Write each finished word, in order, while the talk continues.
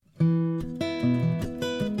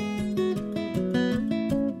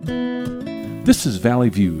This is Valley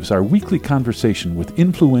Views, our weekly conversation with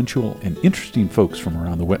influential and interesting folks from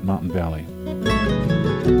around the Wet Mountain Valley.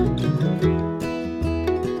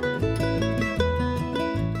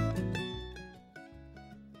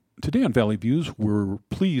 Today on Valley Views, we're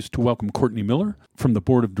pleased to welcome Courtney Miller from the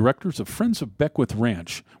Board of Directors of Friends of Beckwith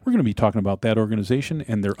Ranch. We're going to be talking about that organization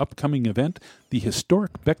and their upcoming event, the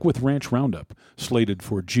historic Beckwith Ranch Roundup, slated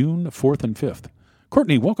for June 4th and 5th.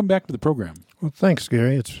 Courtney, welcome back to the program. Well, thanks,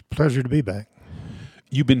 Gary. It's a pleasure to be back.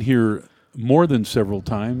 You've been here more than several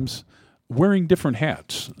times, wearing different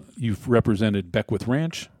hats. You've represented Beckwith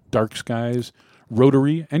Ranch, Dark Skies,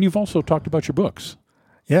 Rotary, and you've also talked about your books.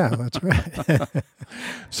 Yeah, that's right.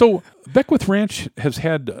 So Beckwith Ranch has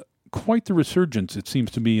had quite the resurgence, it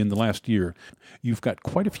seems to me, in the last year. You've got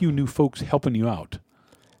quite a few new folks helping you out.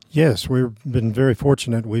 Yes, we've been very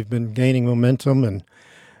fortunate. We've been gaining momentum, and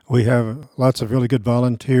we have lots of really good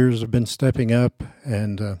volunteers have been stepping up,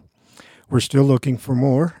 and we're still looking for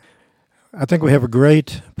more. I think we have a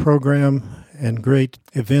great program and great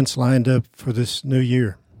events lined up for this new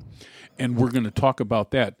year. And we're going to talk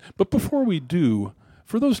about that. But before we do,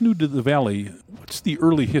 for those new to the Valley, what's the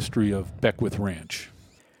early history of Beckwith Ranch?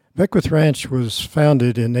 Beckwith Ranch was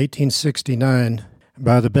founded in 1869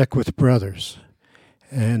 by the Beckwith brothers,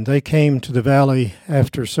 and they came to the Valley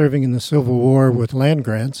after serving in the Civil War with land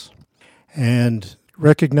grants and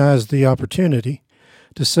recognized the opportunity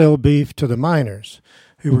to sell beef to the miners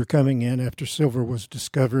who were coming in after silver was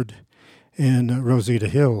discovered in Rosita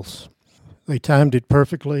Hills. They timed it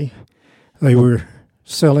perfectly. They were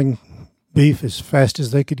selling beef as fast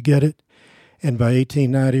as they could get it, and by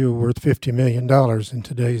 1890 were worth $50 million in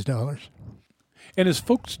today's dollars. And as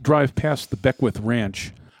folks drive past the Beckwith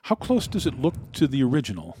Ranch, how close does it look to the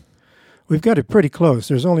original? We've got it pretty close.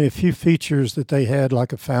 There's only a few features that they had,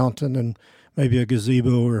 like a fountain and maybe a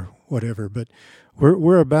gazebo or whatever, but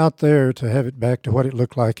we're about there to have it back to what it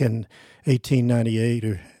looked like in 1898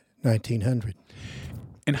 or 1900.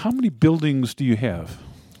 And how many buildings do you have?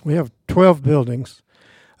 We have 12 buildings,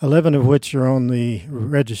 11 of which are on the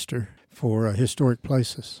register for historic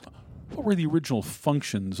places. What were the original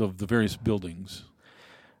functions of the various buildings?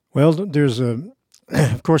 Well, there's,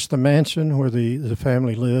 of course, the mansion where the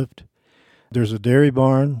family lived. There's a dairy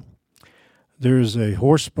barn. There's a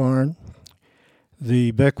horse barn.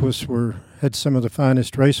 The Beckwiths had some of the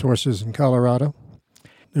finest racehorses in Colorado.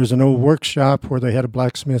 There's an old workshop where they had a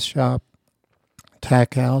blacksmith shop,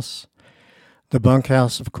 tack house, the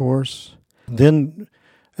bunkhouse, of course. Then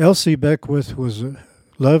Elsie Beckwith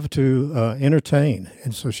loved to entertain,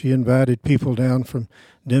 and so she invited people down from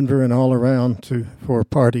Denver and all around for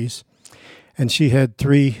parties. And she had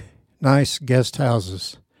 3 nice guest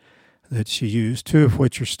houses that she used, 2 of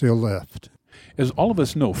which are still left. As all of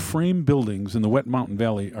us know, frame buildings in the Wet Mountain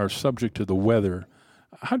Valley are subject to the weather.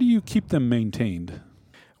 How do you keep them maintained?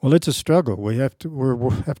 Well, it's a struggle. We have to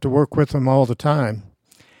work with them all the time.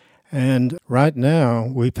 And right now,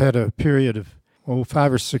 we've had a period of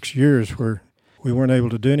 5 or 6 years where we weren't able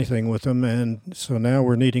to do anything with them, and so now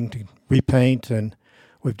we're needing to repaint, and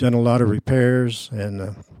we've done a lot of repairs,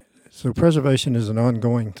 and so preservation is an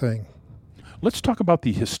ongoing thing. Let's talk about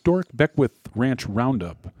the historic Beckwith Ranch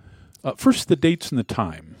Roundup. First, the dates and the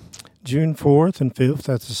time. June 4th and 5th,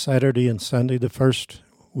 that's a Saturday and Sunday, the first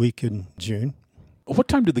week in June. What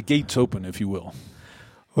time do the gates open, if you will?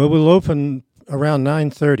 Well, we'll open around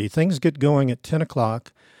 9:30. Things get going at 10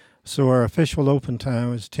 o'clock, so our official open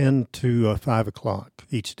time is 10 to 5 o'clock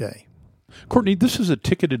each day. Courtney, this is a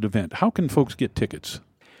ticketed event. How can folks get tickets?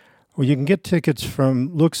 Well, you can get tickets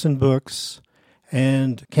from Looks and Books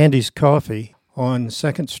and Candy's Coffee on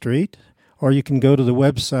 2nd Street, or you can go to the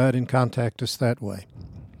website and contact us that way.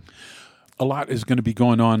 A lot is going to be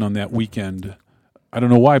going on that weekend. I don't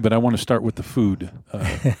know why, but I want to start with the food.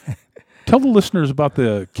 Tell the listeners about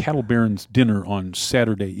the Cattle Barons Dinner on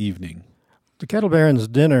Saturday evening. The Cattle Barons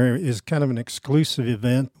Dinner is kind of an exclusive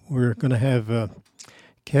event. We're going to have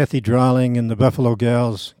Kathy Drawling and the Buffalo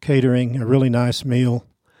Gals catering a really nice meal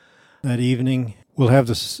that evening. We'll have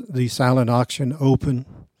the silent auction open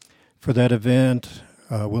for that event.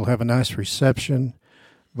 We'll have a nice reception.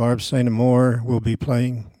 Barb St. Amour will be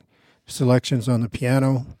playing selections on the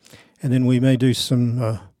piano, and then we may do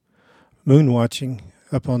some moon watching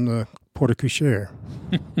up on the porte cochere.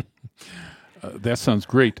 That sounds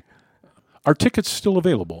great. Are tickets still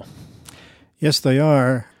available? Yes, they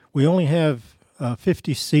are. We only have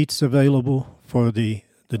 50 seats available for the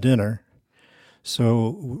dinner,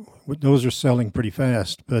 so those are selling pretty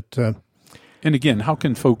fast. But and again, how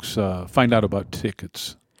can folks find out about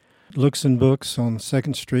tickets? Looks and Books on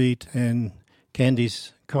 2nd Street and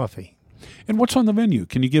Candy's Coffee. And what's on the menu?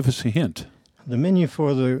 Can you give us a hint? The menu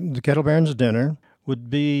for the Kettle Barons dinner would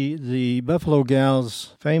be the Buffalo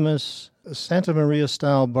Gals' famous Santa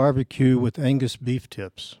Maria-style barbecue with Angus beef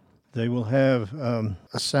tips. They will have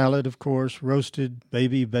a salad, of course, roasted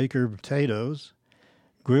baby Baker potatoes,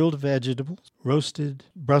 grilled vegetables, roasted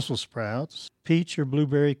Brussels sprouts, peach or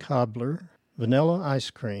blueberry cobbler, vanilla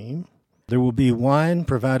ice cream. There will be wine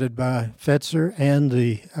provided by Fetzer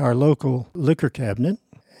and our local liquor cabinet,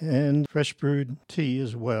 and fresh brewed tea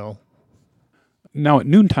as well. Now, at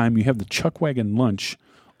noontime, you have the Chuck Wagon lunch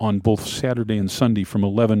on both Saturday and Sunday from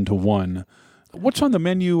 11 to 1. What's on the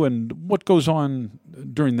menu and what goes on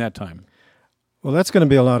during that time? Well, that's going to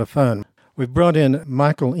be a lot of fun. We've brought in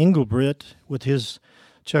Michael Engelbrit with his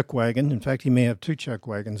Chuck Wagon. In fact, he may have 2 Chuck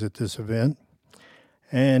Wagons at this event.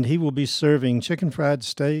 And he will be serving chicken fried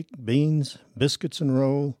steak, beans, biscuits and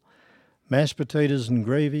roll, mashed potatoes and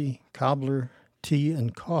gravy, cobbler, tea,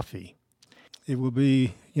 and coffee. It will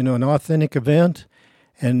be, an authentic event,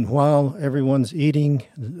 and while everyone's eating,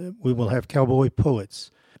 we will have cowboy poets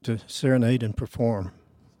to serenade and perform.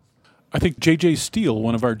 I think J.J. Steele,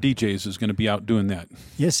 one of our DJs, is going to be out doing that.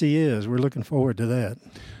 Yes, he is. We're looking forward to that.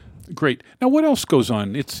 Great. Now, what else goes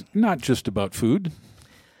on? It's not just about food.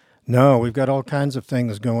 No, we've got all kinds of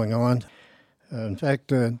things going on. In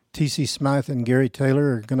fact, T.C. Smythe and Gary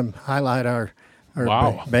Taylor are going to highlight our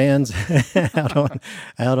bands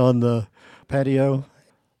out on the patio.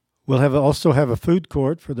 We'll also have a food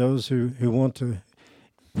court for those who want to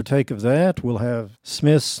partake of that. We'll have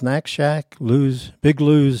Smith's Snack Shack, Big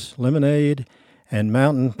Lou's Lemonade, and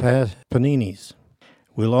Mountain Pass Paninis.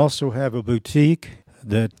 We'll also have a boutique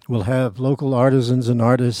that will have local artisans and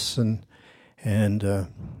artists and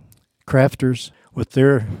crafters with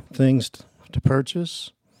their things to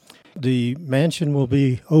purchase. The mansion will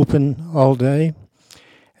be open all day,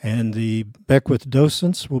 and the Beckwith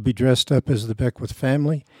docents will be dressed up as the Beckwith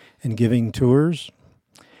family and giving tours.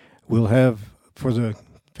 We'll have, for the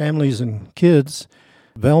families and kids,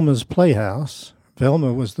 Velma's Playhouse.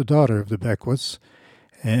 Velma was the daughter of the Beckwiths,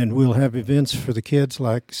 and we'll have events for the kids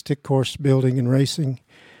like stick course building and racing,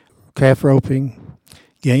 calf roping,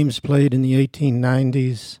 games played in the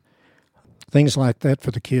 1890s, things like that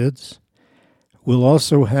for the kids. We'll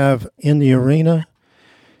also have in the arena,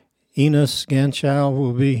 Enos Ganschow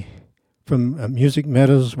will be from Music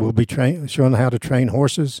Meadows, will be showing how to train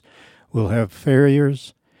horses. We'll have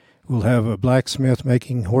farriers. We'll have a blacksmith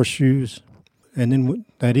making horseshoes. And then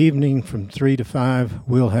that evening from 3 to 5,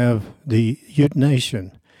 we'll have the Ute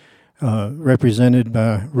Nation, represented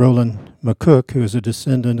by Roland McCook, who is a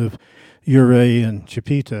descendant of Ouray and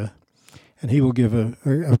Chipeta, and he will give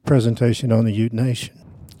a presentation on the Ute Nation.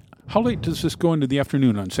 How late does this go into the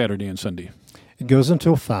afternoon on Saturday and Sunday? It goes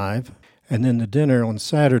until 5, and then the dinner on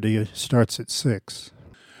Saturday starts at 6.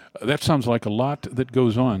 That sounds like a lot that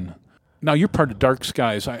goes on. Now, you're part of Dark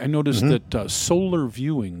Skies. I noticed that solar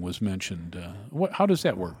viewing was mentioned. How does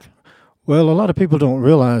that work? Well, a lot of people don't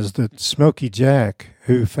realize that Smokey Jack,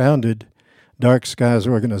 who founded Dark Skies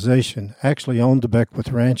organization, actually owned the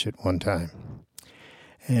Beckwith Ranch at one time.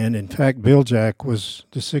 And in fact, Bill Jack was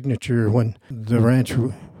the signature when the ranch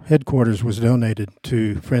headquarters was donated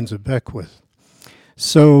to Friends of Beckwith.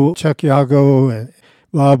 So Chuck Yago and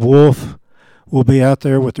Bob Wolf will be out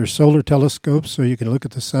there with their solar telescopes so you can look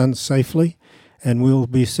at the sun safely. And we'll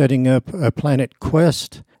be setting up a Planet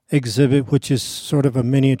Quest exhibit, which is sort of a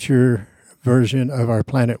miniature version of our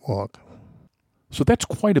Planet Walk. So that's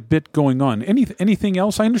quite a bit going on. Anything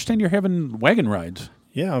else? I understand you're having wagon rides.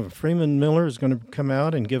 Yeah, Freeman Miller is going to come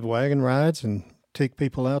out and give wagon rides and take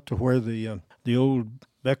people out to where the old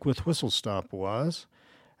Beckwith whistle stop was.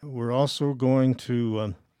 We're also going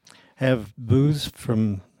to have booths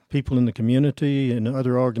from people in the community and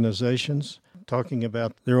other organizations talking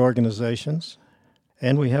about their organizations.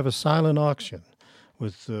 And we have a silent auction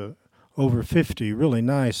with over 50 really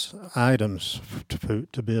nice items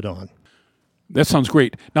to bid on. That sounds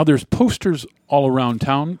great. Now, there's posters all around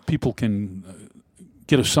town. People can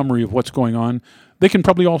get a summary of what's going on. They can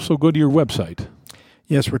probably also go to your website.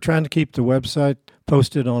 Yes, we're trying to keep the website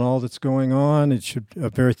posted on all that's going on. It should be a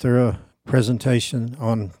very thorough presentation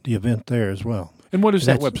on the event there as well. And what is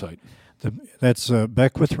that website? That's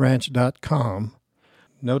beckwithranch.com.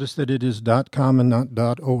 Notice that it is .com and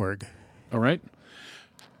not .org. All right.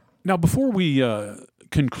 Now, before we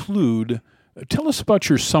conclude, tell us about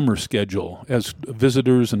your summer schedule as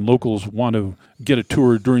visitors and locals want to get a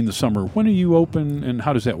tour during the summer. When are you open and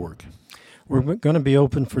how does that work? We're going to be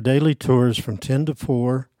open for daily tours from 10 to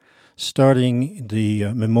 4, starting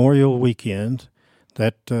the Memorial Weekend,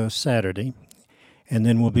 that Saturday. And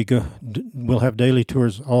then we'll have daily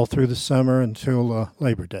tours all through the summer until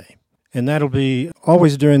Labor Day. And that'll be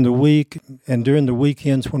always during the week and during the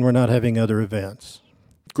weekends when we're not having other events.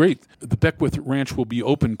 Great. The Beckwith Ranch will be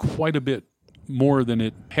open quite a bit more than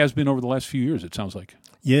it has been over the last few years, it sounds like.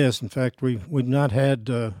 Yes, in fact, we've not had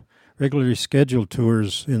regularly scheduled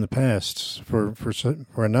tours in the past for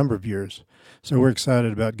a number of years. So we're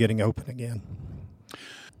excited about getting open again.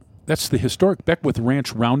 That's the historic Beckwith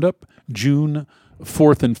Ranch Roundup, June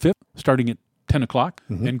 4th and 5th, starting at 10 o'clock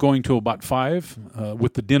and going to about 5,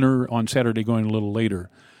 with the dinner on Saturday going a little later.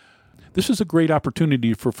 This is a great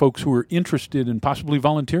opportunity for folks who are interested in possibly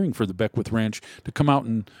volunteering for the Beckwith Ranch to come out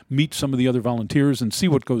and meet some of the other volunteers and see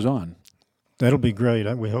what goes on. That'll be great.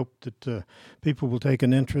 We hope that people will take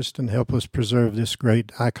an interest and help us preserve this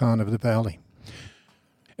great icon of the valley.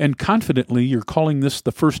 And confidently, you're calling this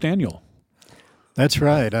the first annual. That's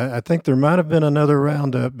right. I think there might have been another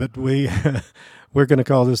roundup, but we're going to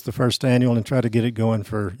call this the first annual and try to get it going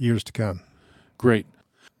for years to come. Great.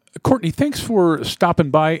 Courtney, thanks for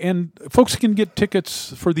stopping by. And folks can get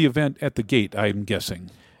tickets for the event at the gate, I'm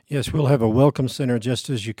guessing. Yes, we'll have a welcome center just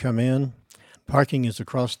as you come in. Parking is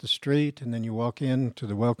across the street, and then you walk in to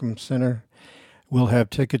the welcome center. We'll have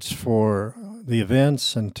tickets for the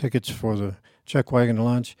events and tickets for the chuck wagon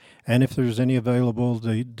lunch, and if there's any available,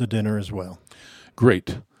 the dinner as well.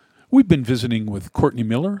 Great. We've been visiting with Courtney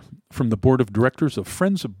Miller from the Board of Directors of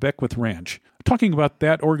Friends of Beckwith Ranch, talking about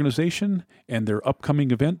that organization and their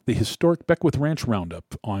upcoming event, the historic Beckwith Ranch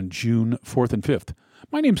Roundup, on June 4th and 5th.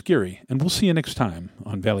 My name's Gary, and we'll see you next time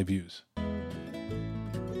on Valley Views.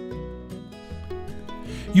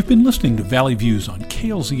 You've been listening to Valley Views on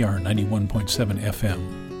KLZR 91.7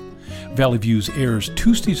 FM. Valley Views airs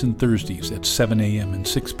Tuesdays and Thursdays at 7 a.m. and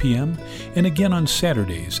 6 p.m., and again on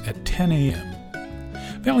Saturdays at 10 a.m.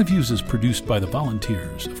 Valley Views is produced by the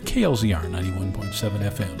volunteers of KLZR 91.7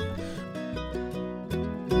 FM.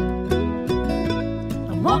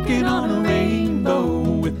 I'm walking on a rainbow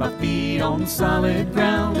with my feet on solid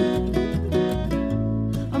ground.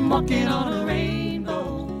 I'm walking on a rainbow.